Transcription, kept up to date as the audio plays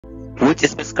Which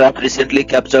spacecraft recently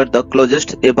captured the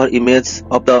closest ever image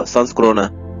of the sun's corona?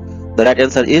 The right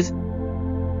answer is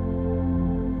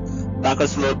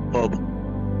Parker's Probe.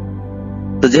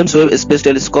 The James Webb Space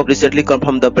Telescope recently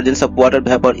confirmed the presence of water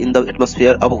vapor in the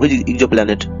atmosphere of which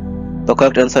exoplanet? The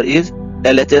correct answer is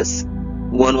LHS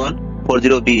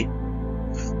 1140b.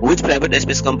 Which private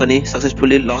space company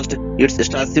successfully launched its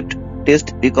Starship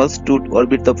test vehicles to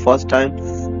orbit the first time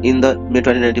in the May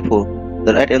 2094?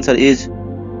 The right answer is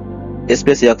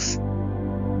SpaceX.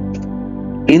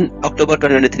 In October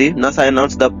 2023, NASA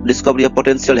announced the discovery of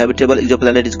potential habitable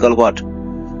exoplanet is called what?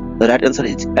 The right answer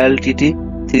is LTT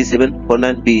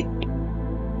 3749b.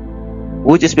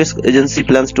 Which space agency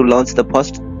plans to launch the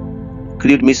first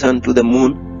crewed mission to the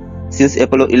moon since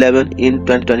Apollo 11 in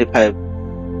 2025?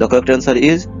 The correct answer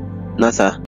is NASA.